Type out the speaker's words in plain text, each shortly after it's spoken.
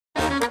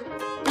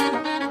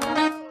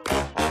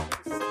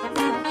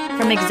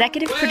From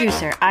executive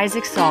producer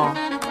Isaac Saul,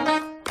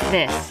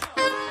 this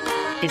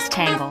is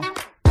Tangle.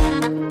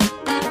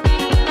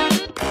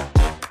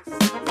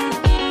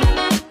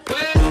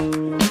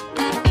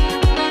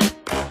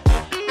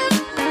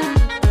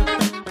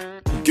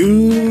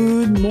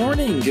 Good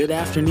morning, good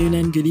afternoon,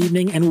 and good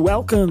evening, and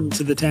welcome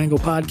to the Tangle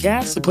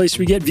Podcast, the place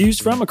we get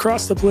views from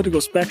across the political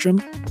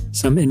spectrum,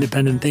 some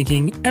independent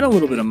thinking, and a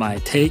little bit of my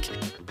take.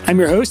 I'm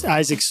your host,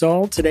 Isaac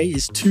Saul. Today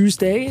is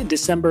Tuesday,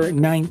 December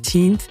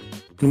 19th,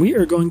 and we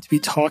are going to be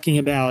talking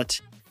about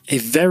a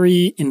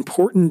very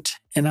important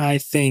and I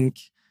think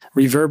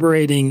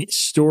reverberating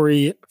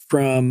story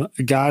from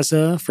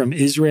Gaza, from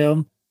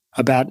Israel,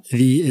 about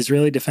the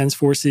Israeli Defense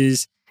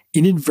Forces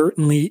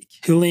inadvertently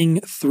killing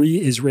 3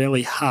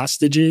 Israeli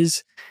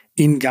hostages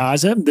in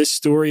Gaza. This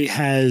story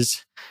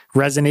has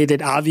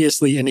resonated,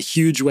 obviously, in a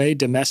huge way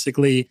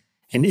domestically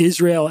in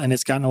Israel, and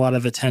it's gotten a lot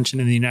of attention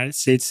in the United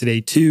States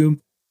today, too.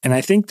 And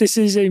I think this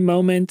is a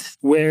moment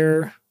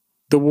where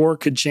the war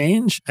could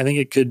change. I think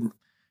it could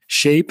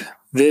shape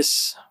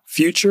this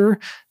future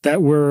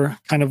that we're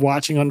kind of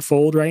watching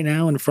unfold right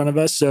now in front of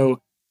us.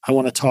 So I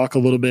want to talk a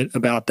little bit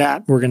about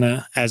that. We're going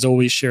to, as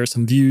always, share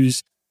some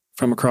views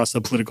from across the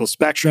political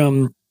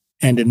spectrum,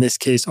 and in this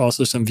case,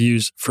 also some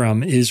views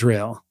from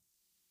Israel.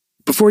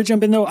 Before we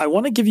jump in, though, I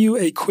want to give you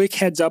a quick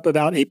heads up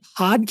about a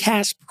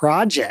podcast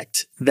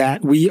project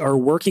that we are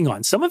working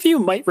on. Some of you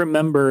might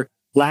remember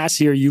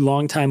last year, you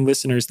longtime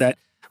listeners, that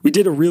we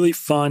did a really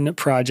fun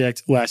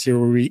project last year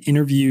where we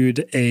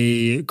interviewed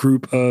a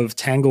group of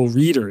Tangle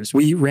readers.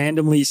 We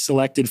randomly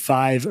selected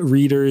 5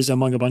 readers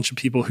among a bunch of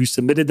people who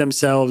submitted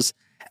themselves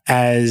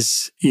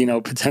as,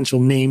 potential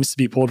names to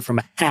be pulled from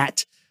a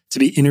hat to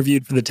be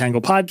interviewed for the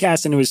Tangle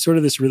podcast. And it was sort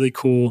of this really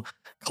cool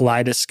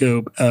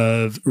kaleidoscope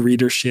of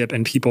readership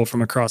and people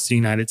from across the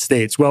United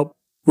States. Well,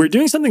 we're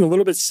doing something a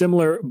little bit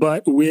similar,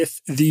 but with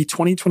the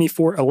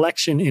 2024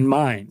 election in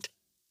mind.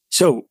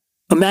 So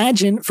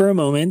imagine for a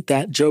moment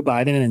that Joe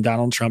Biden and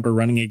Donald Trump are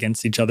running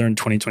against each other in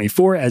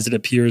 2024, as it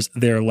appears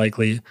they're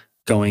likely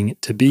going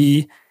to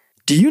be.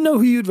 Do you know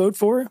who you'd vote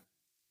for?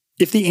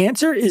 If the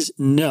answer is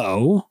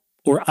no,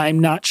 or I'm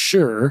not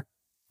sure,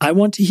 I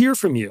want to hear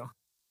from you.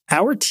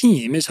 Our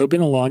team is hoping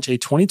to launch a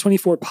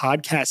 2024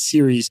 podcast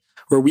series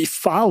where we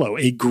follow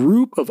a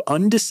group of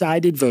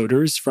undecided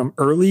voters from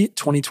early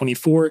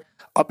 2024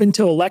 up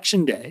until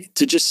Election Day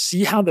to just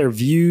see how their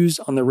views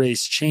on the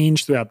race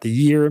change throughout the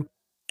year.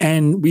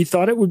 And we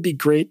thought it would be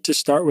great to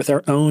start with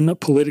our own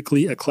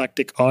politically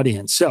eclectic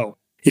audience. So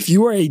if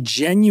you are a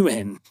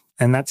genuine,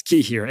 and that's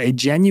key here, a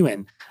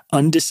genuine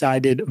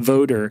undecided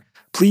voter,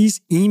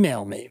 please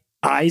email me.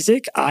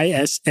 Isaac,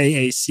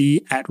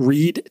 ISAAC, at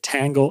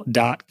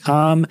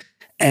readtangle.com.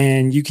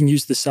 And you can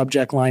use the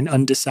subject line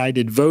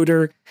undecided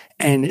voter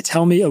and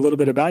tell me a little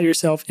bit about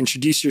yourself,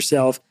 introduce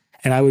yourself.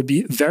 And I would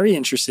be very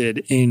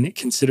interested in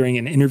considering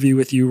an interview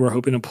with you. We're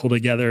hoping to pull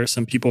together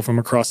some people from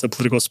across the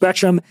political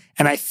spectrum.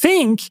 And I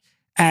think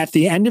at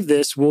the end of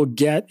this, we'll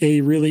get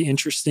a really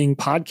interesting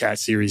podcast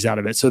series out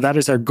of it. So that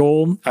is our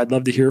goal. I'd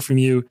love to hear from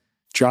you.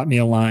 Drop me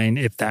a line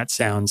if that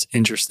sounds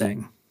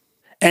interesting.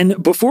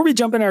 And before we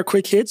jump in our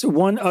quick hits,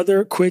 one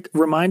other quick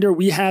reminder,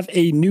 we have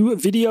a new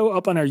video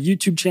up on our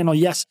YouTube channel.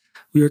 Yes,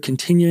 we are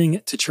continuing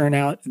to churn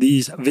out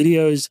these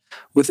videos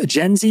with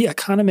Gen Z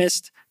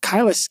economist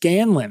Kyla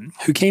Scanlon,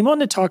 who came on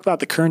to talk about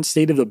the current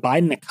state of the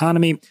Biden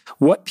economy,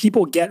 what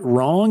people get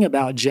wrong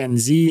about Gen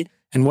Z,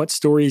 and what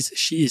stories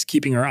she is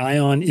keeping her eye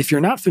on. If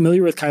you're not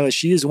familiar with Kyla,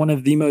 she is one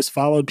of the most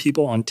followed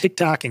people on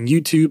TikTok and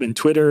YouTube and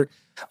Twitter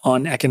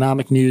on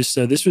economic news.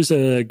 So this was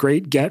a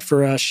great get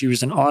for us. She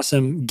was an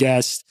awesome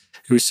guest.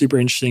 It was super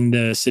interesting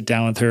to sit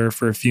down with her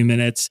for a few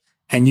minutes.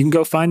 And you can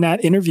go find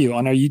that interview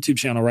on our YouTube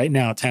channel right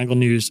now, Tangle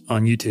News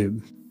on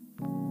YouTube.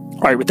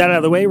 All right, with that out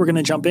of the way, we're going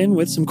to jump in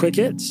with some quick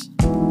hits.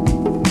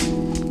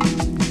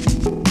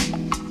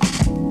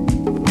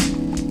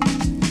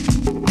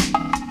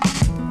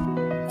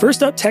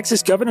 First up,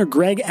 Texas Governor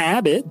Greg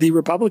Abbott, the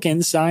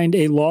Republican, signed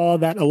a law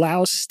that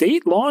allows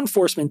state law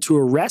enforcement to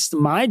arrest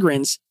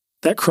migrants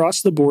that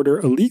cross the border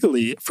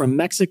illegally from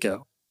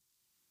Mexico.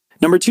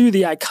 Number 2,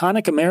 the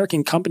iconic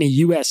American company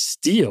U.S.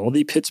 Steel,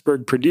 the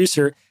Pittsburgh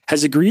producer,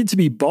 has agreed to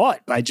be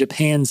bought by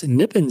Japan's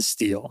Nippon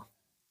Steel.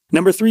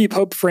 Number 3,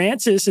 Pope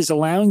Francis is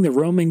allowing the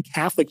Roman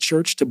Catholic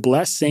Church to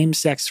bless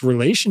same-sex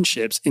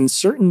relationships in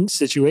certain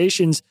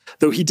situations,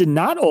 though he did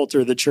not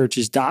alter the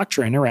church's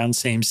doctrine around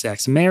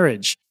same-sex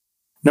marriage.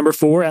 Number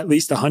 4, at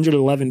least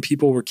 111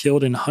 people were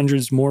killed and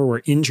hundreds more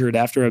were injured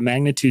after a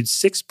magnitude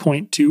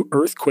 6.2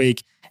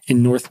 earthquake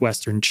in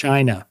northwestern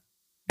China.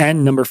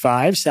 And number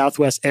 5,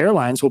 Southwest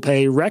Airlines will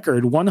pay a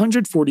record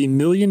 $140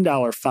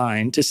 million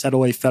fine to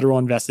settle a federal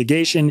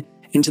investigation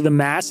into the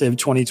massive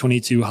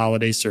 2022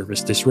 holiday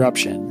service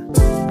disruption.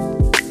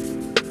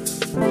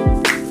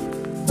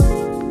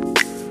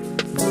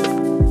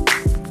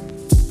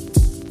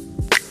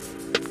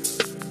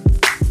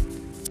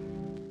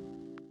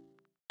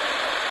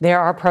 There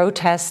are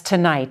protests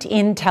tonight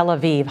in Tel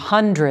Aviv,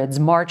 hundreds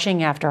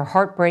marching after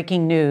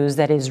heartbreaking news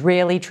that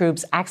Israeli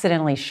troops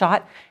accidentally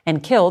shot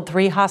and killed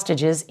 3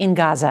 hostages in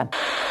Gaza.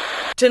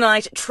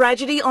 Tonight,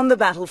 tragedy on the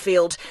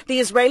battlefield. The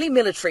Israeli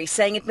military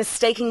saying it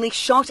mistakenly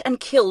shot and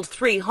killed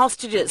 3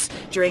 hostages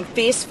during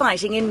fierce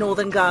fighting in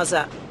northern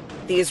Gaza.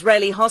 The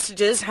Israeli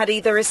hostages had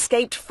either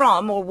escaped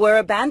from or were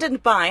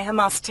abandoned by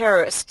Hamas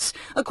terrorists.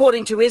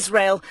 According to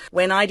Israel,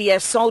 when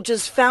IDF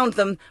soldiers found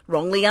them,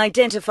 wrongly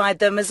identified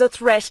them as a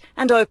threat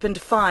and opened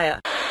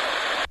fire.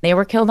 They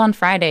were killed on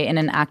Friday in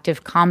an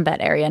active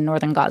combat area in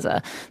northern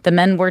Gaza. The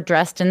men were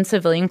dressed in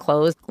civilian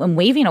clothes and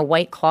waving a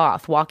white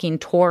cloth, walking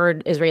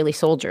toward Israeli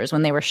soldiers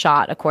when they were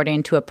shot,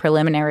 according to a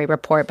preliminary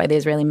report by the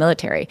Israeli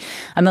military.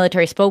 A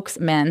military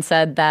spokesman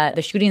said that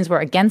the shootings were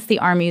against the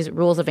army's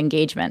rules of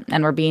engagement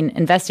and were being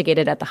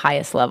investigated at the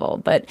highest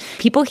level. But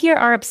people here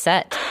are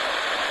upset.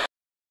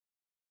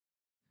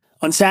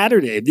 On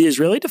Saturday, the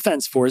Israeli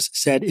Defense Force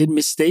said it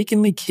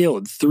mistakenly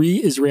killed 3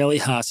 Israeli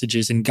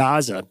hostages in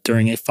Gaza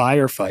during a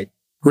firefight,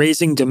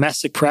 raising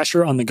domestic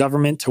pressure on the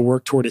government to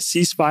work toward a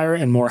ceasefire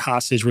and more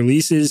hostage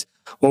releases,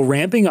 while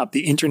ramping up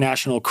the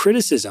international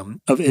criticism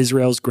of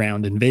Israel's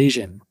ground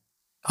invasion.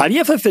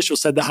 IDF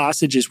officials said the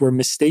hostages were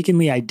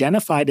mistakenly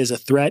identified as a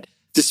threat,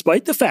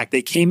 despite the fact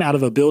they came out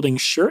of a building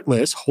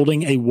shirtless,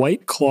 holding a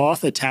white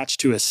cloth attached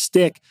to a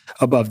stick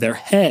above their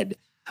head.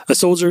 A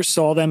soldier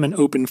saw them and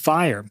opened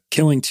fire,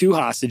 killing 2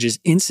 hostages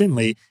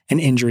instantly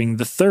and injuring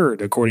the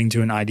third, according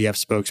to an IDF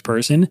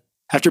spokesperson.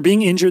 After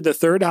being injured, the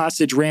third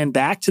hostage ran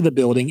back to the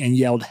building and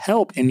yelled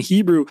help in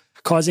Hebrew,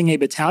 causing a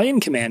battalion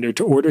commander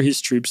to order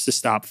his troops to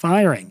stop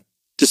firing.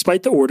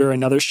 Despite the order,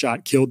 another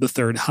shot killed the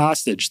third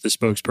hostage, the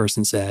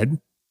spokesperson said.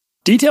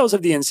 Details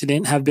of the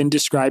incident have been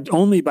described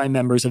only by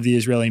members of the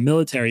Israeli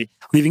military,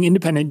 leaving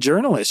independent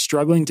journalists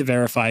struggling to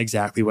verify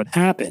exactly what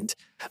happened.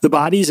 The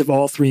bodies of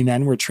all 3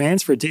 men were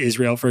transferred to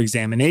Israel for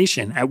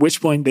examination, at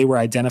which point they were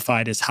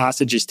identified as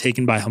hostages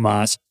taken by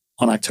Hamas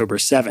on October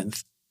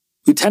 7th.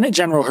 Lieutenant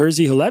General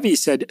Herzi Halevi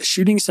said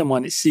shooting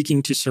someone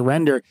seeking to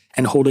surrender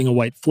and holding a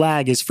white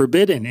flag is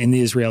forbidden in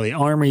the Israeli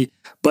army,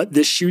 but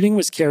this shooting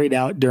was carried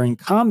out during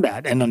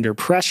combat and under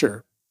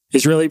pressure.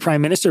 Israeli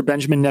Prime Minister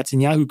Benjamin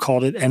Netanyahu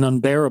called it an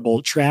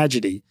unbearable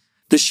tragedy.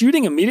 The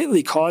shooting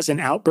immediately caused an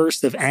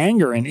outburst of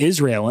anger in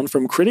Israel and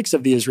from critics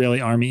of the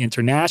Israeli army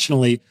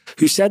internationally,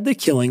 who said the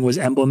killing was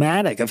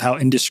emblematic of how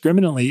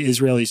indiscriminately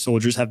Israeli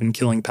soldiers have been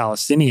killing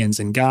Palestinians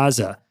in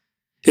Gaza.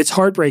 It's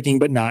heartbreaking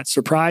but not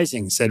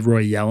surprising, said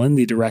Roy Yellen,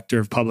 the director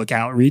of public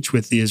outreach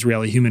with the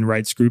Israeli human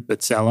rights group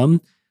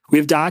B'Tselem. We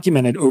have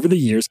documented over the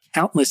years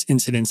countless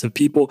incidents of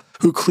people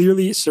who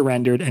clearly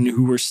surrendered and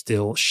who were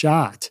still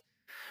shot.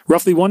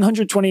 Roughly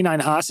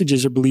 129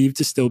 hostages are believed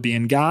to still be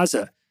in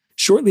Gaza.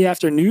 Shortly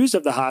after news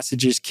of the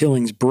hostages'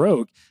 killings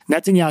broke,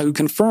 Netanyahu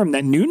confirmed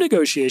that new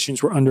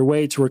negotiations were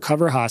underway to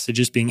recover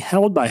hostages being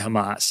held by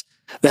Hamas.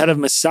 The head of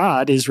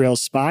Mossad,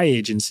 Israel's spy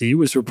agency,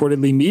 was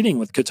reportedly meeting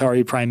with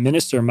Qatari Prime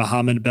Minister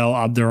Mohammed bin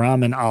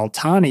Abdurrahman Al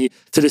Thani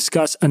to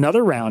discuss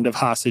another round of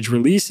hostage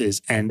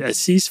releases and a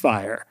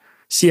ceasefire.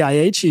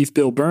 CIA Chief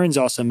Bill Burns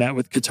also met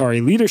with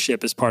Qatari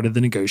leadership as part of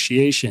the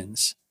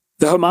negotiations.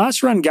 The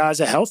Hamas-run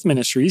Gaza Health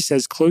Ministry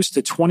says close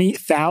to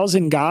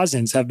 20,000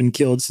 Gazans have been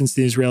killed since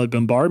the Israeli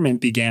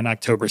bombardment began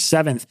October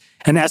 7th,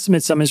 an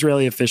estimate some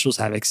Israeli officials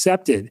have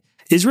accepted.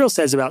 Israel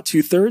says about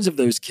 2/3 of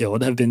those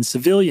killed have been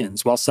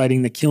civilians, while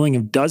citing the killing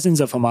of dozens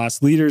of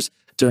Hamas leaders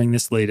during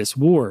this latest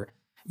war.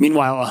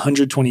 Meanwhile,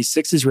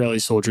 126 Israeli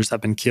soldiers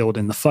have been killed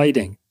in the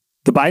fighting.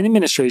 The Biden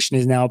administration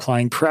is now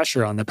applying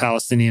pressure on the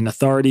Palestinian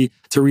Authority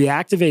to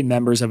reactivate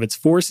members of its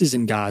forces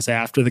in Gaza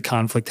after the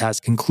conflict has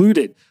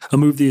concluded, a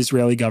move the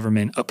Israeli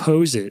government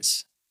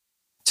opposes.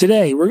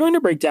 Today, we're going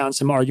to break down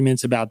some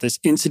arguments about this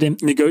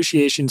incident,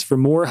 negotiations for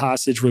more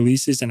hostage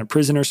releases and a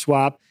prisoner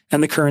swap,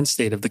 and the current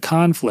state of the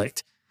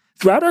conflict.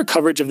 Throughout our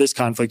coverage of this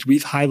conflict,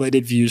 we've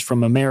highlighted views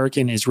from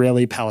American,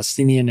 Israeli,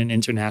 Palestinian, and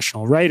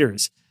international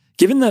writers.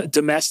 Given the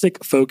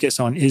domestic focus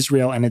on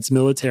Israel and its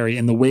military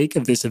in the wake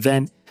of this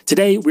event,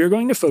 today we're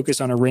going to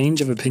focus on a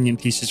range of opinion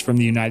pieces from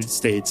the United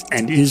States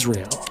and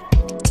Israel.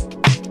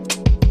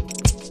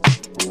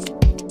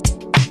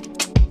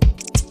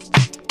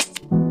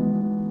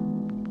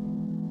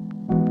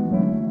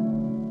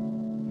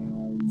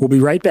 We'll be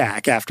right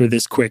back after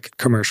this quick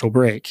commercial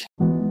break.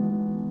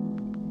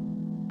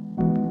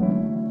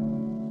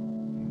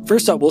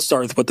 First up, we'll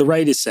start with what the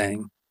right is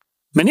saying.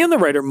 Many on the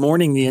right are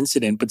mourning the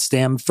incident, but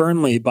stand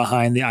firmly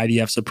behind the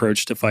IDF's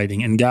approach to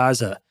fighting in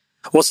Gaza.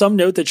 While some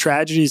note that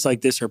tragedies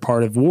like this are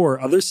part of war,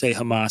 others say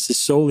Hamas is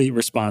solely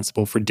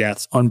responsible for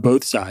deaths on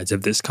both sides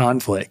of this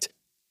conflict.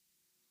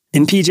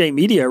 In PJ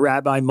Media,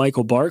 Rabbi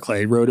Michael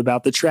Barclay wrote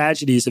about the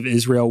tragedies of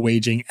Israel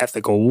waging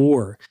ethical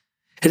war.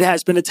 It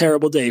has been a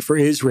terrible day for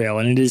Israel,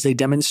 and it is a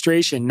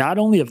demonstration not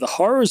only of the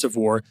horrors of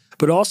war,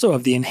 but also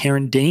of the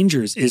inherent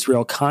dangers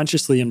Israel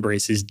consciously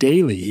embraces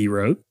daily, he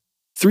wrote.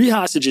 3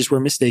 hostages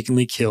were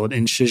mistakenly killed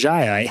in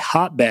Shajaya, a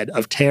hotbed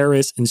of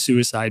terrorists and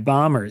suicide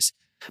bombers.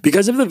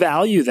 Because of the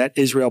value that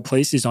Israel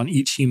places on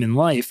each human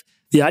life,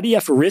 the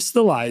IDF risks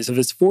the lives of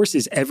its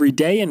forces every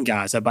day in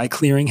Gaza by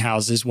clearing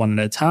houses one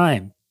at a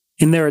time.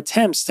 In their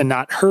attempts to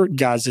not hurt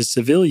Gaza's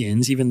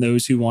civilians, even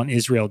those who want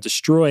Israel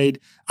destroyed,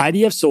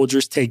 IDF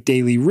soldiers take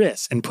daily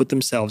risks and put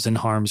themselves in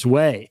harm's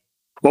way.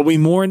 While we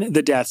mourn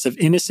the deaths of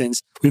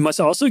innocents, we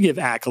must also give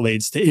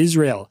accolades to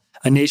Israel,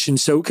 a nation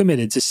so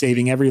committed to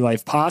saving every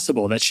life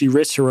possible that she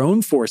risks her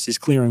own forces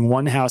clearing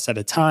one house at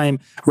a time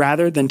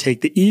rather than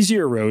take the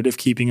easier road of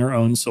keeping her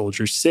own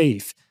soldiers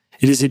safe.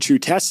 It is a true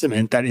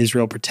testament that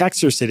Israel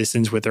protects her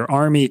citizens with her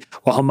army,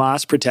 while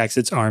Hamas protects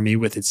its army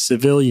with its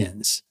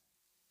civilians.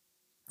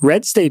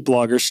 Red State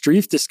blogger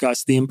Streif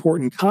discussed the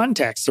important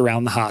context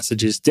around the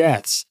hostages'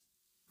 deaths.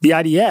 The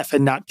IDF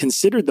had not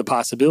considered the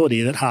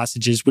possibility that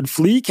hostages would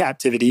flee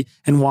captivity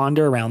and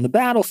wander around the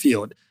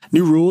battlefield.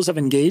 New rules of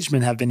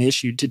engagement have been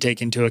issued to take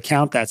into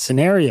account that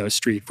scenario,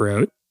 Streif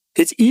wrote.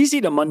 It's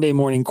easy to Monday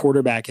morning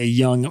quarterback a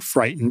young,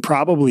 frightened,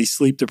 probably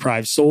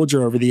sleep-deprived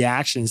soldier over the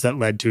actions that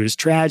led to his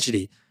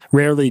tragedy.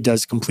 Rarely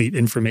does complete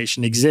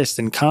information exist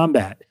in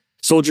combat.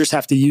 Soldiers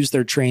have to use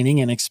their training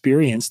and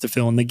experience to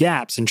fill in the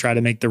gaps and try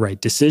to make the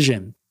right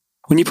decision.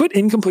 When you put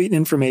incomplete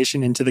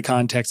information into the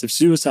context of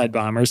suicide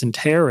bombers and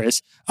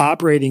terrorists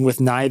operating with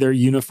neither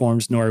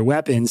uniforms nor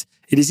weapons,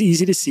 it is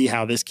easy to see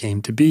how this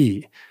came to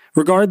be.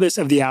 Regardless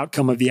of the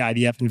outcome of the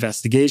IDF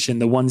investigation,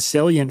 the one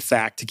salient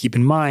fact to keep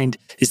in mind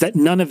is that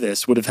none of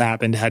this would have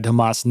happened had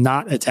Hamas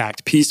not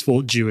attacked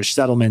peaceful Jewish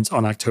settlements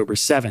on October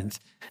 7th.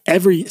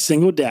 Every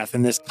single death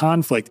in this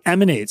conflict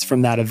emanates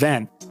from that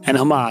event, and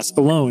Hamas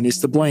alone is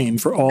to blame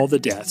for all the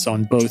deaths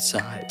on both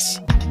sides.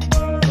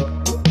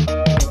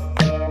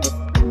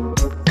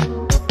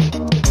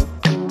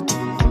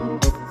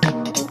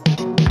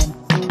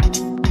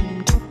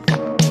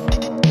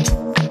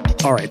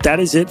 All right, that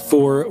is it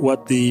for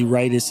what the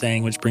right is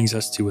saying, which brings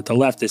us to what the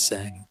left is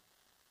saying.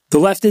 The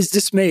left is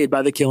dismayed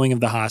by the killing of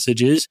the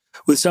hostages,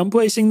 with some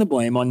placing the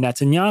blame on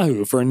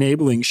Netanyahu for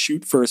enabling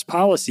shoot-first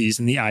policies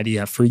in the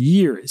IDF for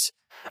years.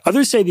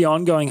 Others say the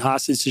ongoing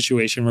hostage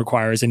situation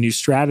requires a new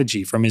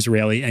strategy from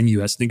Israeli and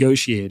U.S.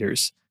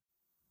 negotiators.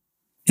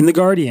 In The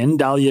Guardian,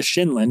 Dalia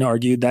Shinlin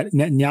argued that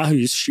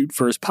Netanyahu's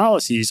shoot-first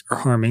policies are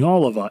harming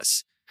all of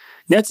us.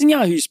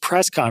 Netanyahu's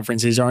press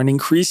conferences are an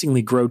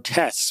increasingly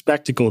grotesque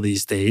spectacle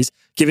these days,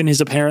 given his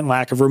apparent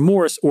lack of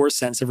remorse or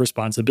sense of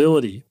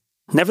responsibility.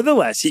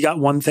 Nevertheless, he got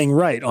one thing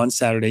right on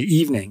Saturday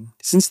evening.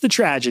 Since the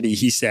tragedy,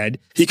 he said,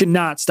 he could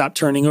not stop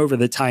turning over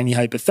the tiny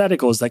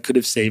hypotheticals that could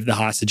have saved the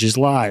hostages'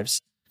 lives.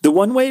 The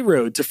one-way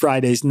road to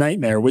Friday's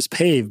nightmare was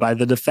paved by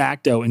the de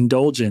facto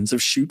indulgence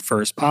of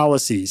shoot-first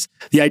policies.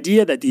 The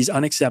idea that these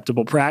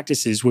unacceptable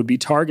practices would be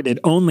targeted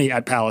only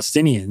at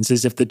Palestinians,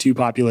 as if the two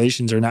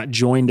populations are not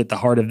joined at the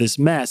heart of this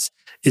mess,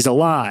 is a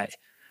lie.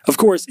 Of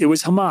course, it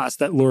was Hamas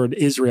that lured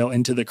Israel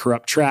into the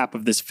corrupt trap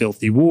of this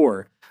filthy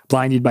war.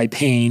 Blinded by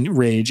pain,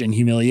 rage, and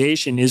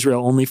humiliation,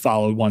 Israel only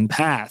followed one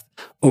path: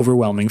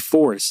 overwhelming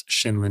force,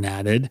 Shinlin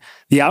added.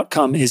 The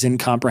outcome is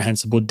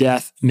incomprehensible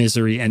death,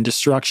 misery, and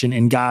destruction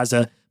in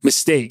Gaza,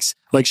 mistakes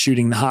like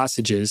shooting the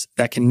hostages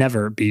that can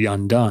never be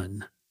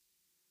undone.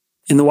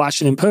 In the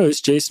Washington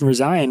Post, Jason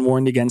Rezaian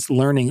warned against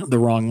learning the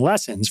wrong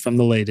lessons from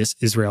the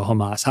latest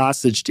Israel-Hamas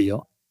hostage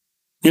deal.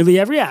 Nearly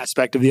every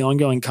aspect of the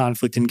ongoing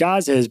conflict in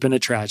Gaza has been a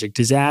tragic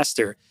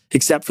disaster,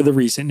 except for the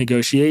recent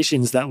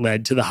negotiations that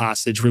led to the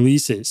hostage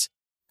releases.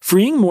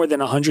 Freeing more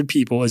than 100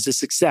 people is a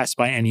success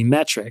by any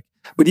metric,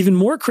 but even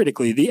more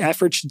critically, the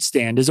effort should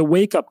stand as a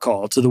wake-up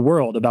call to the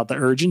world about the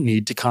urgent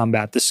need to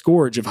combat the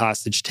scourge of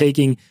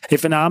hostage-taking, a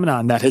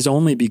phenomenon that has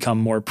only become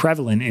more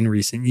prevalent in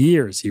recent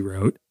years, he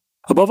wrote.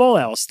 Above all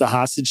else, the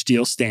hostage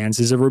deal stands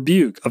as a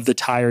rebuke of the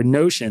tired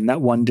notion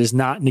that one does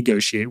not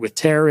negotiate with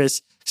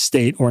terrorists,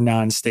 state or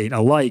non-state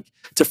alike,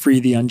 to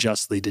free the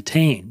unjustly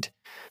detained.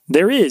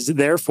 There is,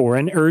 therefore,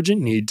 an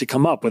urgent need to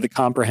come up with a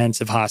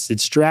comprehensive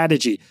hostage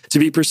strategy to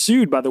be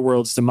pursued by the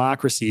world's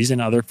democracies and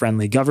other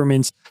friendly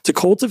governments to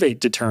cultivate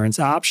deterrence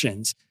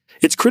options.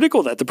 It's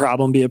critical that the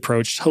problem be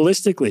approached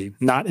holistically,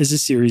 not as a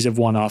series of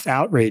one-off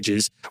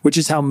outrages, which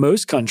is how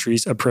most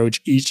countries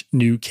approach each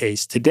new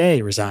case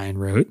today, Rezaian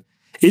wrote.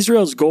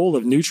 Israel's goal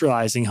of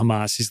neutralizing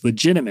Hamas is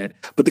legitimate,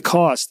 but the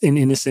cost in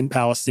innocent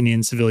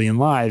Palestinian civilian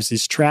lives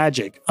is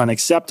tragic,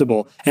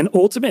 unacceptable, and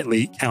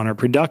ultimately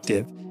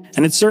counterproductive.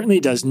 And it certainly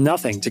does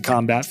nothing to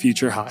combat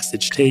future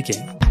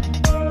hostage-taking.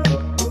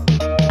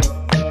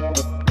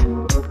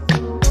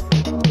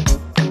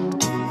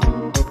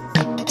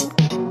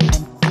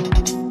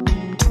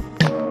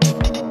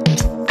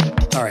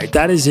 All right,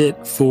 that is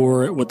it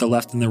for what the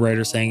left and the right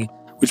are saying,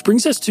 which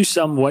brings us to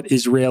some what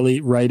Israeli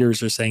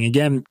writers are saying.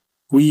 Again,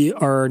 we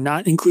are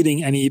not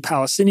including any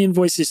Palestinian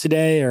voices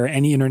today or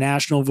any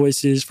international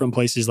voices from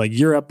places like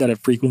Europe that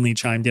have frequently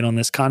chimed in on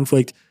this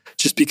conflict,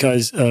 just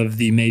because of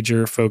the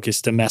major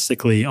focus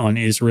domestically on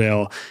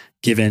Israel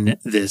given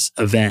this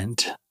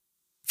event.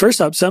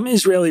 First up, some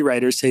Israeli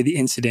writers say the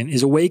incident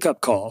is a wake-up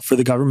call for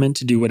the government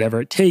to do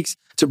whatever it takes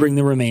to bring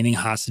the remaining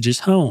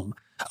hostages home.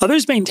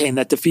 Others maintain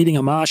that defeating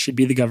Hamas should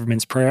be the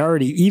government's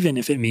priority, even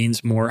if it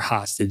means more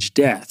hostage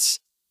deaths.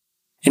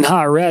 In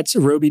Haaretz,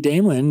 Robi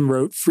Damelin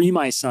wrote, "Free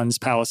my son's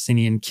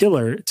Palestinian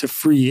killer to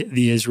free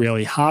the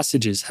Israeli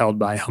hostages held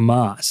by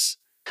Hamas.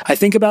 I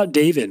think about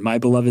David, my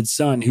beloved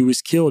son, who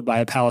was killed by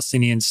a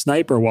Palestinian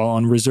sniper while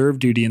on reserve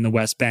duty in the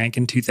West Bank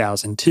in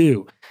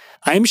 2002.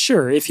 I am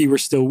sure if he were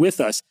still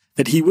with us,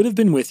 that he would have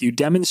been with you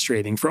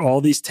demonstrating for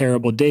all these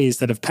terrible days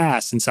that have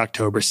passed since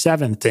October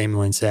 7th,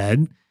 Damelin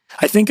said.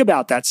 I think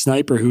about that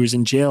sniper who is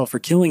in jail for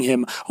killing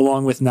him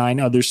along with 9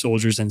 other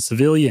soldiers and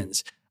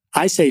civilians.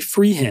 I say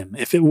free him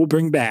if it will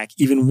bring back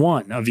even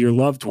one of your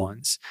loved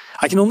ones.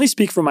 I can only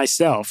speak for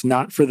myself,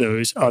 not for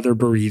those other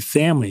bereaved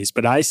families,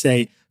 but I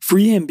say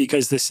free him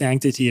because the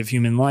sanctity of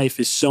human life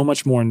is so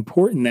much more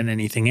important than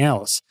anything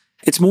else.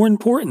 It's more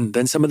important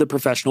than some of the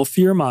professional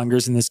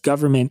fearmongers in this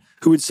government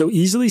who would so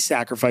easily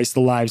sacrifice the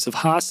lives of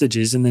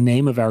hostages in the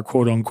name of our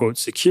quote-unquote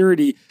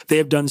security. They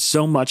have done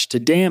so much to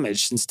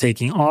damage since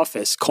taking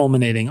office,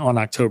 culminating on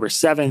October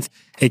 7th,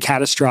 a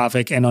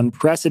catastrophic and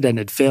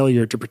unprecedented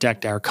failure to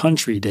protect our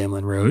country,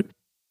 Damelin wrote.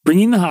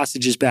 Bringing the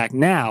hostages back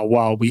now,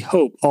 while we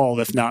hope all,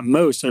 if not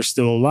most, are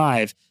still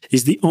alive,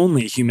 is the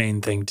only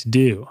humane thing to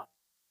do.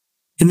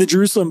 In the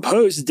Jerusalem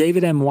Post,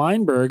 David M.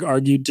 Weinberg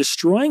argued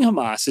destroying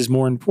Hamas is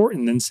more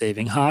important than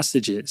saving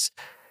hostages.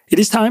 It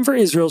is time for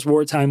Israel's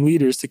wartime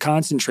leaders to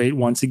concentrate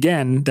once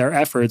again their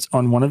efforts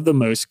on one of the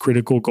most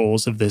critical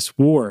goals of this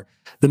war,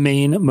 the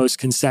main, most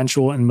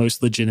consensual, and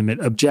most legitimate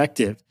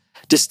objective.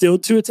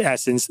 Distilled to its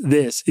essence,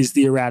 this is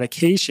the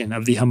eradication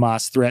of the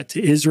Hamas threat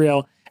to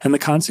Israel and the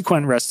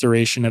consequent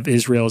restoration of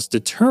Israel's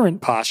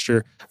deterrent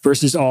posture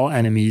versus all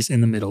enemies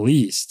in the Middle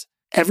East.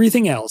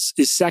 Everything else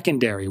is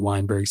secondary,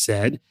 Weinberg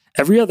said.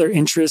 Every other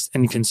interest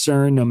and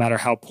concern, no matter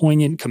how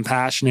poignant,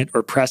 compassionate,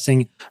 or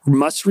pressing,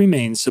 must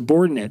remain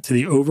subordinate to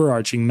the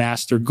overarching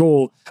master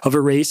goal of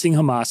erasing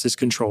Hamas's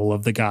control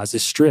of the Gaza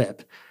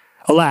Strip.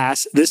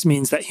 Alas, this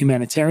means that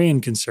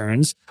humanitarian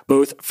concerns,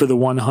 both for the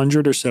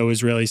 100 or so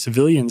Israeli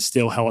civilians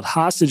still held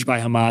hostage by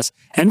Hamas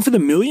and for the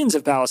millions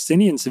of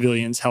Palestinian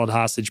civilians held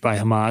hostage by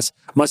Hamas,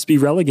 must be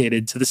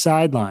relegated to the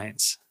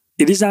sidelines.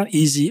 It is not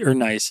easy or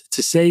nice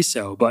to say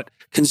so, but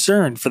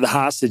concern for the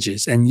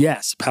hostages, and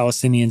yes,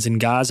 Palestinians in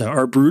Gaza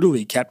are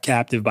brutally kept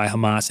captive by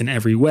Hamas in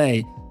every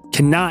way,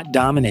 cannot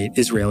dominate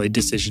Israeli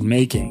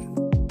decision-making.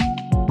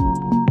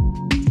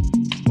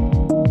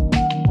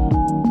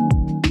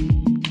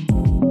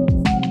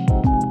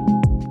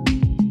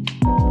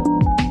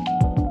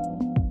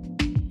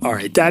 All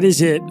right, that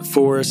is it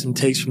for some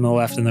takes from the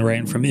left and the right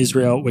and from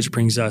Israel, which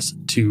brings us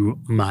to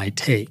my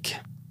take.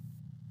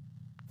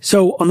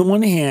 So, on the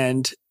one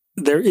hand,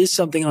 there is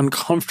something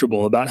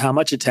uncomfortable about how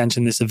much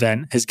attention this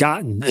event has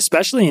gotten,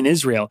 especially in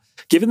Israel,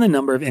 given the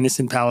number of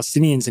innocent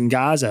Palestinians in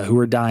Gaza who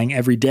are dying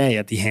every day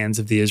at the hands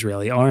of the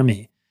Israeli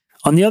army.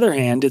 On the other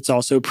hand, it's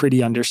also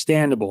pretty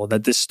understandable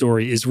that this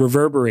story is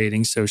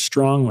reverberating so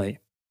strongly.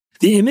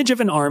 The image of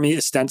an army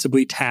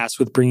ostensibly tasked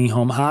with bringing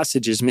home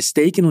hostages,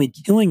 mistakenly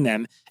killing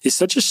them, is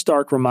such a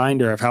stark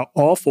reminder of how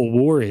awful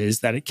war is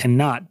that it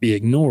cannot be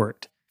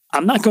ignored.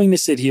 I'm not going to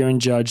sit here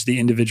and judge the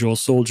individual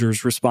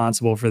soldiers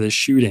responsible for this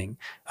shooting.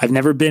 I've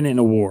never been in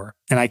a war,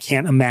 and I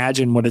can't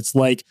imagine what it's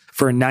like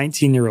for a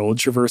 19-year-old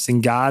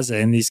traversing Gaza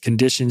in these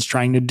conditions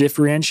trying to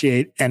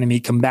differentiate enemy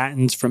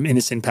combatants from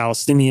innocent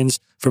Palestinians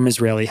from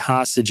Israeli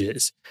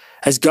hostages.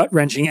 As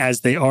gut-wrenching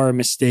as they are,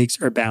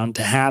 mistakes are bound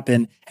to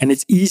happen, and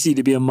it's easy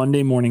to be a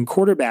Monday morning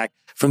quarterback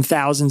from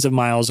thousands of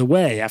miles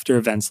away after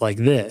events like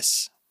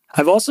this.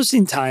 I've also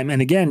seen time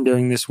and again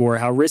during this war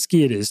how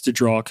risky it is to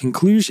draw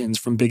conclusions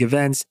from big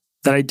events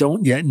that I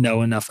don't yet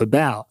know enough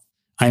about.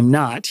 I'm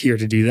not here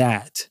to do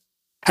that.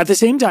 At the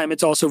same time,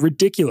 it's also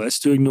ridiculous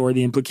to ignore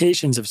the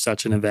implications of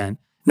such an event,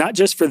 not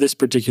just for this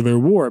particular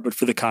war, but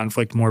for the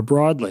conflict more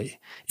broadly.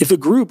 If a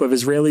group of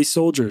Israeli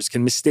soldiers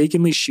can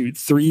mistakenly shoot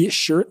 3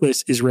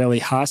 shirtless Israeli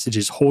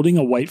hostages holding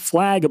a white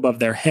flag above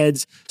their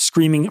heads,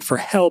 screaming for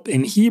help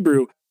in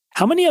Hebrew,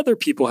 how many other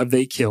people have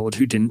they killed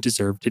who didn't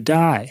deserve to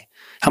die?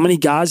 How many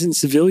Gazan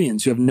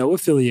civilians who have no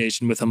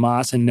affiliation with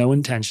Hamas and no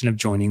intention of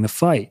joining the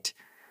fight?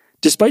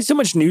 Despite so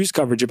much news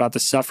coverage about the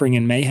suffering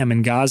and mayhem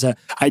in Gaza,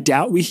 I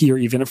doubt we hear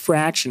even a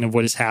fraction of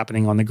what is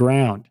happening on the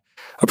ground.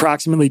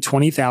 Approximately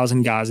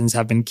 20,000 Gazans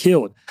have been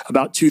killed,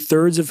 about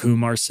 2/3 of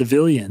whom are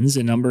civilians,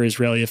 a number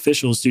Israeli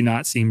officials do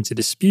not seem to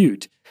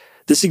dispute.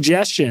 The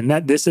suggestion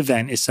that this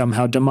event is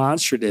somehow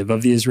demonstrative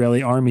of the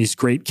Israeli army's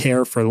great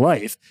care for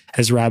life,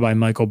 as Rabbi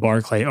Michael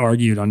Barclay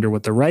argued under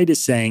what the right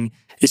is saying,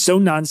 is so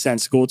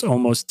nonsensical it's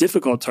almost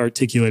difficult to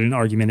articulate an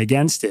argument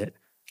against it.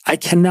 I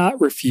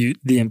cannot refute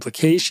the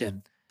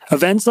implication.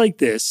 Events like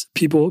this,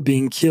 people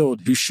being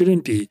killed who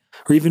shouldn't be,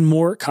 are even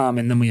more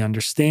common than we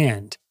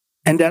understand.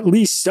 And at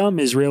least some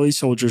Israeli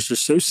soldiers are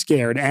so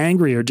scared,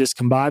 angry, or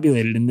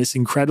discombobulated in this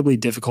incredibly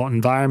difficult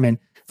environment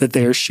that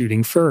they are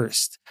shooting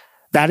first.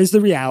 That is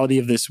the reality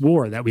of this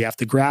war that we have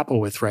to grapple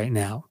with right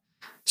now.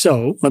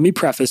 So, let me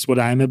preface what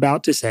I am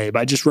about to say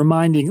by just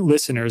reminding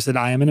listeners that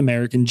I am an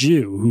American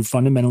Jew who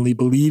fundamentally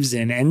believes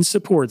in and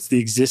supports the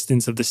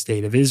existence of the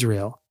State of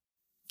Israel.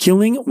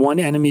 Killing one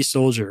enemy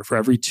soldier for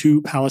every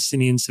 2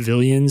 Palestinian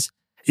civilians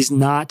is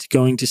not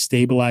going to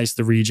stabilize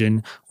the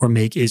region or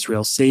make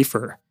Israel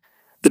safer.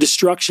 The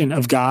destruction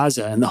of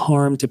Gaza and the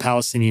harm to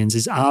Palestinians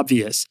is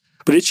obvious,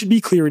 but it should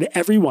be clear to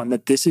everyone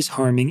that this is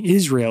harming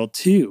Israel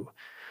too.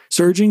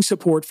 Surging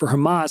support for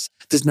Hamas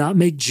does not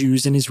make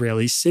Jews and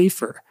Israelis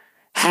safer.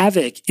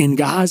 Havoc in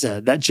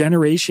Gaza that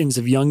generations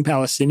of young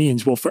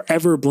Palestinians will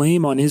forever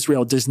blame on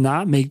Israel does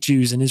not make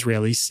Jews and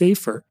Israelis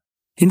safer.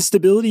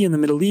 Instability in the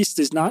Middle East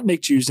does not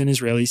make Jews and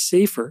Israelis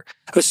safer.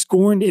 A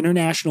scorned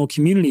international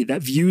community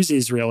that views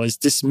Israel as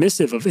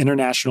dismissive of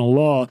international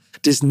law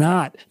does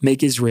not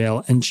make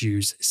Israel and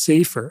Jews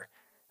safer.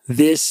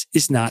 This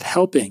is not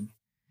helping.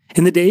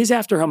 In the days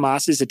after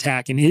Hamas's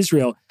attack in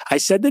Israel, I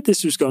said that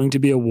this was going to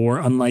be a war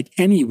unlike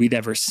any we'd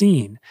ever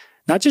seen.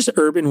 Not just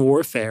urban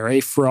warfare,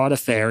 a fraught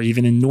affair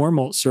even in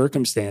normal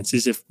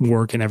circumstances, if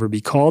war can ever be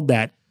called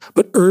that,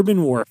 but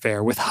urban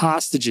warfare with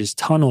hostages,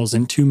 tunnels,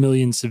 and 2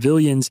 million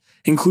civilians,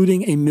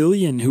 including 1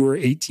 million who were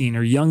 18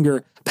 or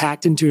younger,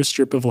 packed into a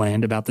strip of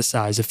land about the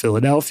size of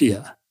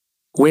Philadelphia.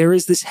 Where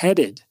is this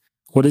headed?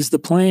 What is the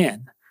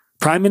plan?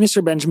 Prime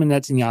Minister Benjamin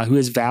Netanyahu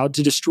has vowed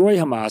to destroy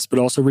Hamas, but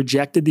also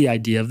rejected the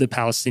idea of the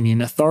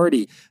Palestinian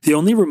Authority, the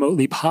only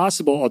remotely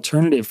possible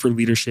alternative for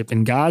leadership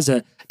in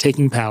Gaza,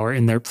 taking power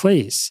in their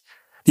place.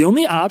 The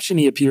only option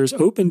he appears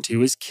open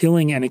to is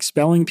killing and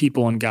expelling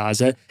people in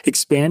Gaza,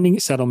 expanding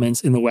settlements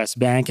in the West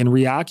Bank, and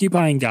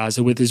reoccupying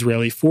Gaza with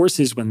Israeli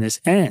forces when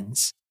this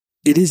ends.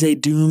 It is a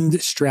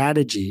doomed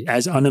strategy,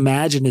 as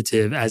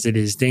unimaginative as it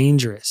is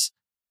dangerous.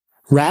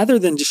 Rather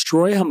than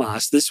destroy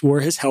Hamas, this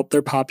war has helped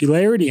their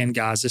popularity in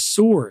Gaza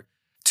soar.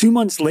 2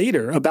 months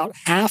later, about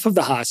half of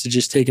the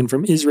hostages taken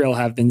from Israel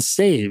have been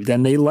saved,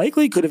 and they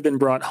likely could have been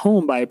brought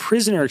home by a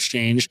prisoner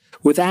exchange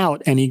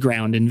without any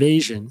ground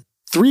invasion.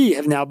 3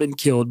 have now been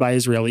killed by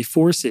Israeli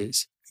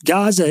forces.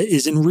 Gaza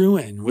is in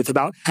ruin, with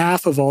about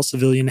half of all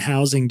civilian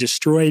housing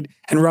destroyed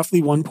and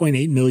roughly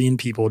 1.8 million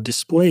people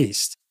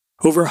displaced.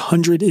 Over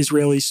 100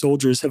 Israeli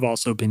soldiers have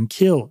also been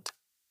killed.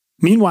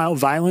 Meanwhile,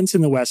 violence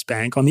in the West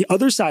Bank on the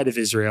other side of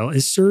Israel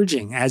is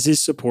surging, as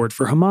is support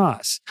for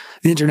Hamas.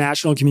 The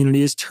international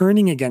community is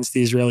turning against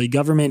the Israeli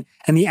government,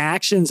 and the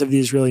actions of the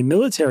Israeli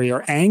military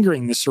are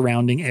angering the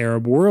surrounding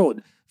Arab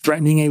world,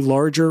 threatening a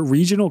larger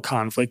regional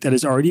conflict that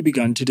has already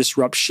begun to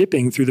disrupt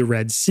shipping through the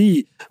Red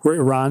Sea, where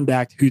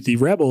Iran-backed Houthi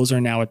rebels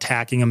are now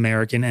attacking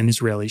American and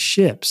Israeli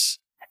ships.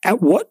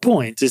 At what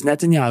point does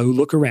Netanyahu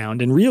look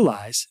around and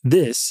realize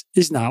this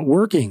is not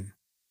working?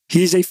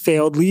 He's a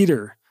failed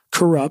leader,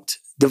 corrupt,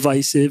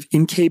 divisive,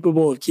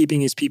 incapable of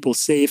keeping his people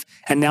safe,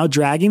 and now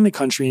dragging the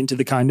country into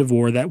the kind of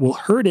war that will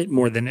hurt it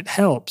more than it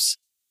helps.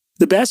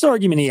 The best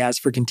argument he has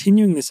for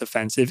continuing this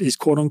offensive is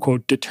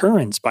quote-unquote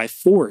deterrence by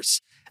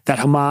force, that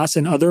Hamas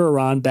and other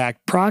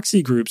Iran-backed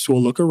proxy groups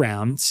will look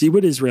around, see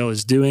what Israel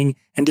is doing,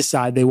 and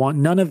decide they want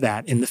none of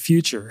that in the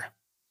future.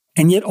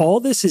 And yet all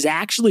this is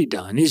actually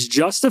done is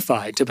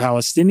justified to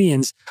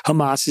Palestinians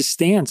Hamas's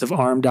stance of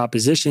armed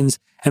oppositions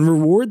and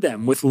reward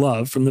them with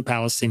love from the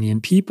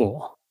Palestinian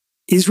people.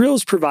 Israel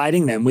is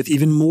providing them with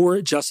even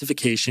more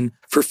justification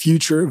for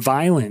future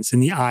violence in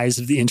the eyes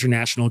of the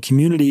international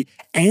community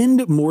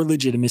and more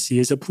legitimacy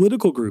as a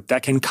political group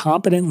that can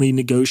competently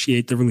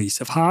negotiate the release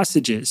of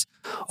hostages.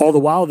 All the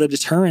while, the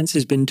deterrence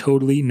has been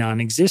totally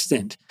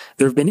non-existent.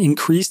 There have been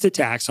increased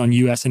attacks on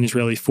U.S. and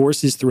Israeli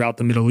forces throughout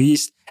the Middle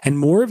East, and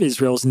more of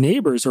Israel's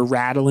neighbors are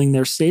rattling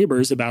their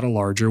sabers about a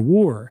larger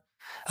war.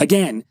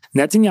 Again,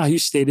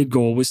 Netanyahu's stated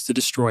goal was to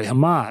destroy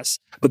Hamas,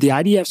 but the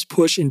IDF's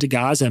push into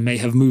Gaza may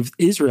have moved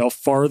Israel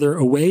farther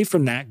away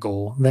from that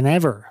goal than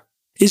ever.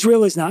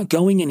 Israel is not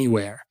going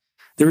anywhere.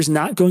 There is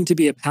not going to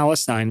be a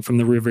Palestine from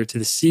the river to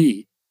the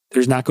sea.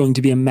 There's not going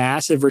to be a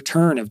massive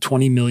return of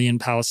 20 million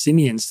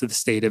Palestinians to the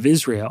state of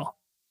Israel.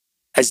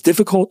 As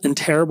difficult and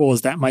terrible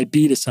as that might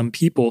be to some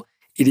people,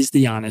 it is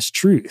the honest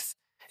truth.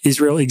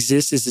 Israel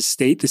exists as a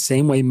state the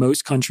same way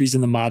most countries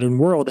in the modern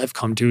world have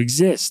come to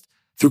exist,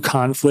 through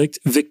conflict,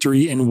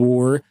 victory, and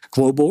war,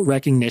 global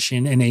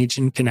recognition, and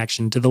ancient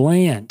connection to the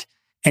land.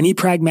 Any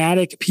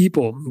pragmatic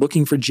people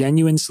looking for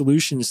genuine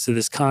solutions to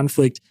this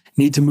conflict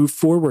need to move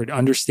forward,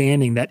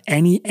 understanding that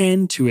any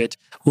end to it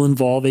will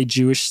involve a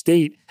Jewish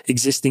state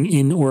existing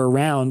in or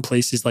around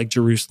places like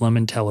Jerusalem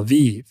and Tel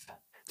Aviv.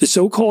 The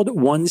so-called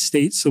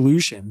one-state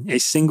solution, a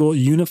single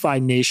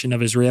unified nation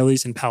of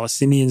Israelis and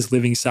Palestinians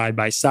living side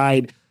by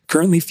side,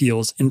 currently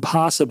feels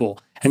impossible,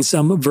 and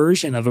some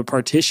version of a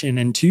partition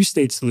and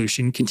two-state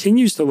solution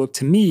continues to look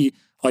to me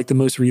like the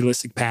most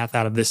realistic path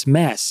out of this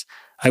mess.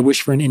 I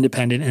wish for an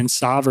independent and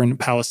sovereign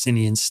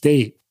Palestinian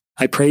state.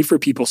 I pray for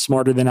people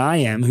smarter than I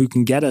am who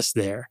can get us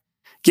there.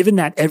 Given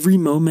that every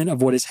moment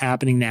of what is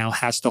happening now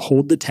has to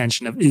hold the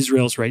tension of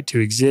Israel's right to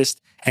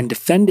exist and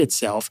defend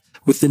itself,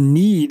 with the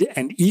need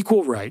and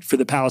equal right for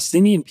the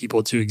Palestinian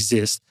people to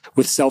exist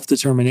with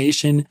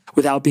self-determination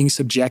without being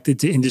subjected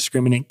to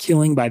indiscriminate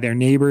killing by their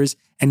neighbors,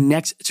 and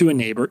next to a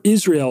neighbor,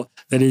 Israel,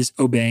 that is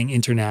obeying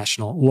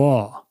international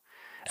law.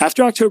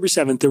 After October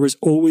 7th, there was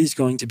always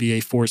going to be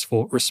a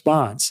forceful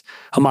response.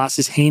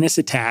 Hamas's heinous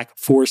attack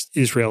forced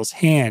Israel's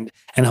hand,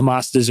 and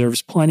Hamas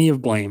deserves plenty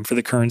of blame for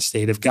the current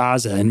state of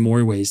Gaza in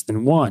more ways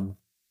than one.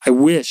 I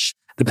wish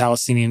the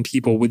Palestinian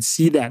people would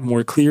see that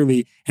more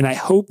clearly, and I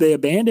hope they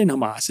abandon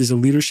Hamas as a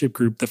leadership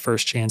group the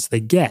first chance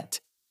they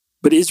get.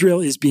 But Israel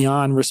is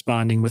beyond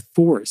responding with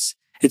force.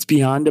 It's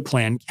beyond a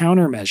planned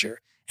countermeasure,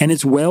 and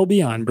it's well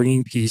beyond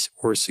bringing peace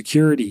or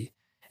security.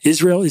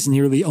 Israel is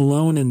nearly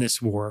alone in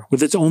this war,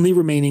 with its only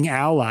remaining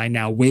ally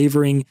now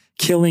wavering,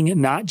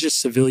 killing not just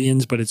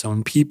civilians but its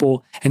own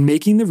people, and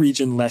making the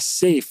region less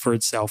safe for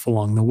itself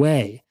along the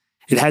way.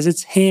 It has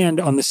its hand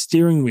on the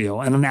steering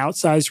wheel and an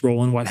outsized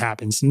role in what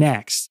happens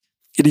next.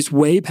 It is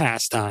way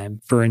past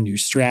time for a new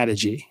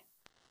strategy.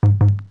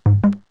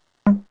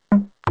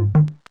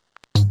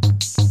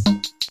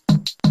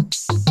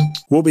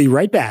 We'll be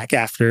right back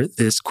after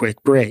this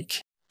quick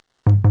break.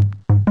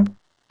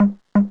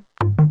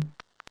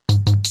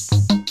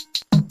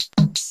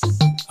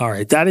 All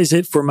right, that is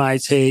it for my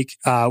take.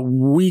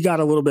 We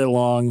got a little bit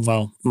long.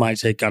 Well, my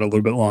take got a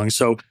little bit long.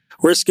 So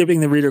we're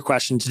skipping the reader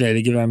question today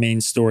to give our main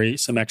story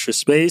some extra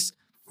space.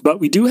 But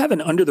we do have an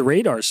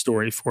under-the-radar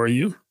story for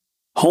you.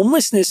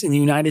 Homelessness in the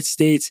United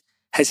States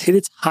has hit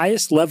its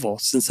highest level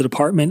since the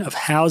Department of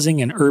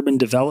Housing and Urban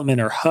Development,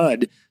 or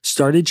HUD,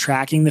 started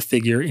tracking the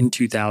figure in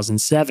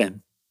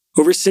 2007.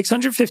 Over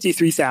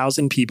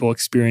 653,000 people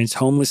experienced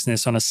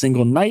homelessness on a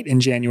single night in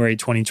January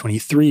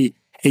 2023,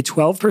 a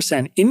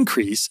 12%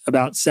 increase,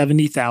 about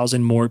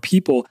 70,000 more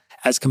people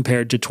as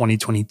compared to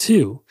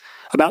 2022.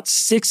 About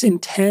 6 in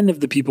 10 of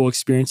the people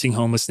experiencing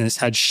homelessness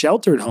had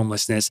sheltered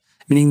homelessness,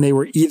 meaning they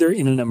were either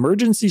in an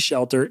emergency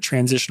shelter,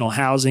 transitional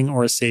housing,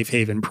 or a safe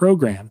haven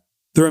program.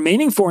 The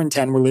remaining 4 in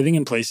 10 were living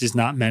in places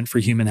not meant for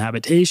human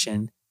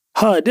habitation.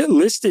 HUD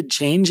listed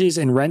changes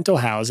in rental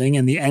housing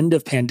and the end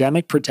of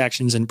pandemic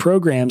protections and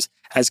programs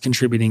as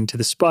contributing to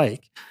the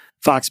spike.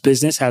 Fox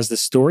Business has the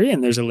story,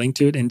 and there's a link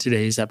to it in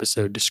today's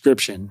episode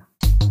description.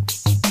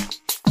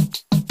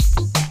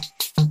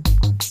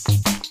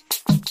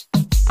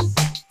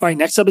 All right,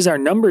 next up is our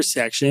numbers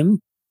section.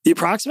 The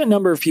approximate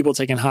number of people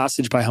taken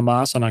hostage by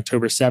Hamas on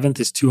October 7th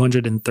is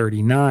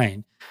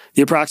 239.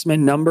 The approximate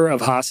number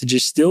of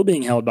hostages still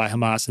being held by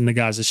Hamas in the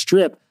Gaza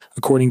Strip,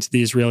 according to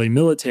the Israeli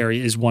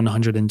military, is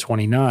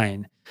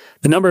 129.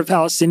 The number of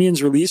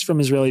Palestinians released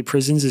from Israeli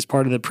prisons as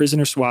part of the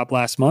prisoner swap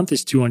last month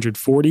is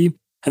 240.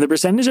 And the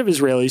percentage of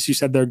Israelis who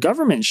said their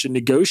government should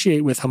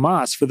negotiate with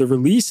Hamas for the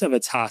release of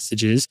its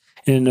hostages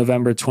in a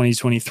November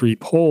 2023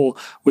 poll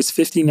was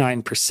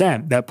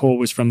 59%. That poll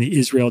was from the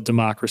Israel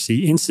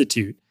Democracy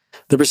Institute.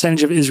 The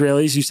percentage of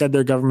Israelis who said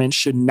their government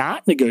should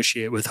not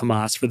negotiate with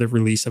Hamas for the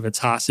release of its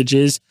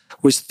hostages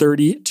was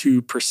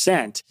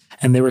 32%.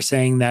 And they were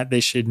saying that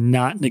they should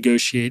not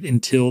negotiate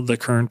until the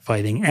current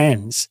fighting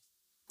ends.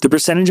 The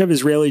percentage of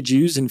Israeli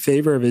Jews in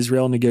favor of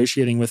Israel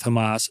negotiating with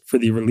Hamas for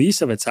the release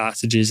of its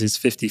hostages is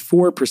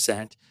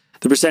 54%.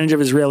 The percentage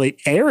of Israeli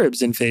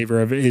Arabs in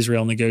favor of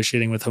Israel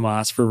negotiating with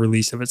Hamas for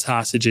release of its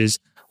hostages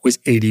was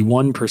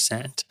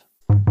 81%.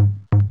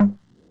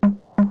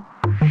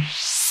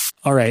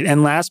 All right,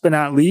 and last but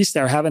not least,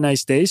 our Have a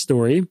Nice Day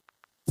story.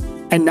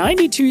 At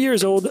 92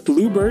 years old,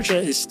 Lou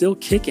Bercia is still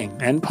kicking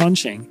and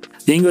punching.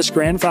 The English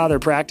grandfather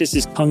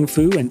practices Kung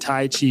Fu and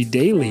Tai Chi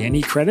daily, and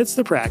he credits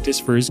the practice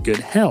for his good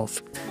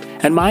health.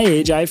 At my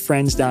age, I have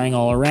friends dying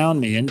all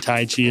around me, and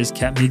Tai Chi has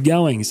kept me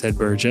going, said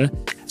Bercia.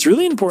 It's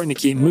really important to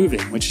keep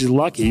moving, which is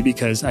lucky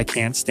because I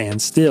can't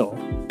stand still.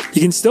 He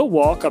can still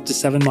walk up to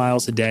 7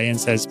 miles a day and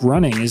says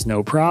running is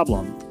no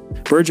problem.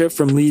 Bercia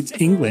from Leeds,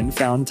 England,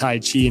 found Tai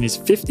Chi in his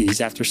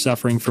 50s after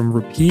suffering from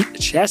repeat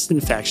chest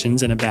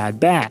infections and a bad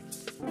back.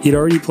 He'd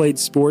already played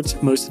sports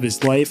most of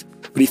his life,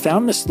 but he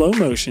found the slow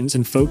motions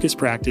and focused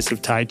practice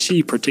of Tai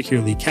Chi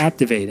particularly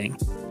captivating.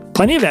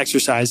 Plenty of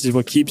exercise is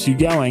what keeps you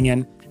going,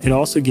 and it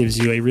also gives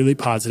you a really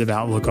positive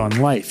outlook on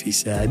life, he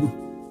said.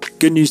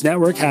 Good News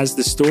Network has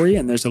the story,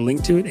 and there's a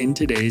link to it in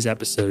today's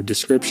episode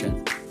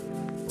description.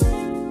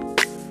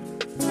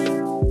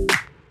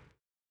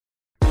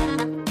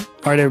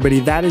 All right,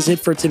 everybody, that is it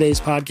for today's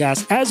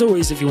podcast. As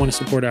always, if you want to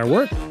support our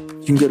work,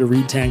 you can go to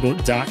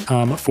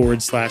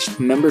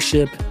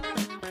readtangle.com/membership.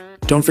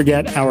 Don't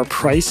forget, our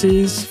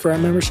prices for our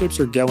memberships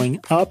are going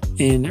up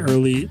in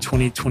early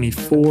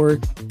 2024.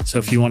 So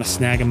if you want to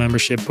snag a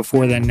membership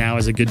before then, now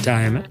is a good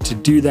time to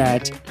do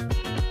that.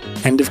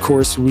 And of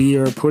course, we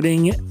are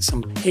putting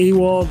some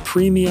paywall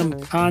premium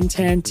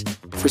content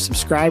for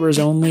subscribers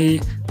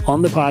only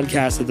on the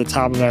podcast at the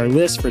top of our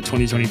list for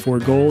 2024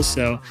 goals.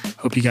 So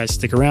hope you guys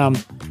stick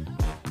around.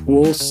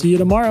 We'll see you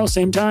tomorrow,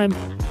 same time.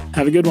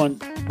 Have a good one.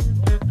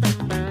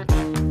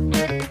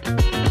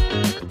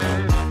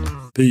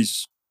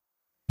 Peace.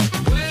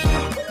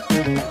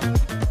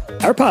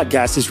 Our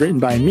podcast is written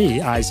by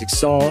me, Isaac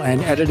Saul, and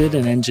edited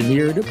and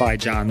engineered by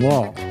John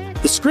Wall.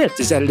 The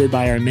script is edited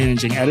by our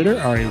managing editor,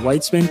 Ari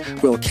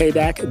Weitzman, Will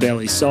Kabak,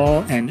 Bailey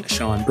Saul, and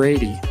Sean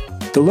Brady.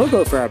 The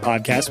logo for our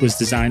podcast was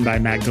designed by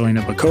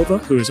Magdalena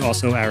Bakova, who is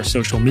also our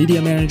social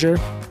media manager.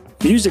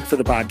 Music for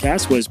the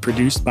podcast was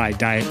produced by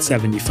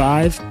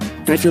Diet75.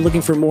 And if you're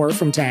looking for more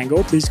from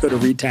Tangle, please go to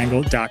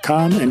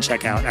readtangle.com and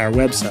check out our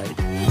website.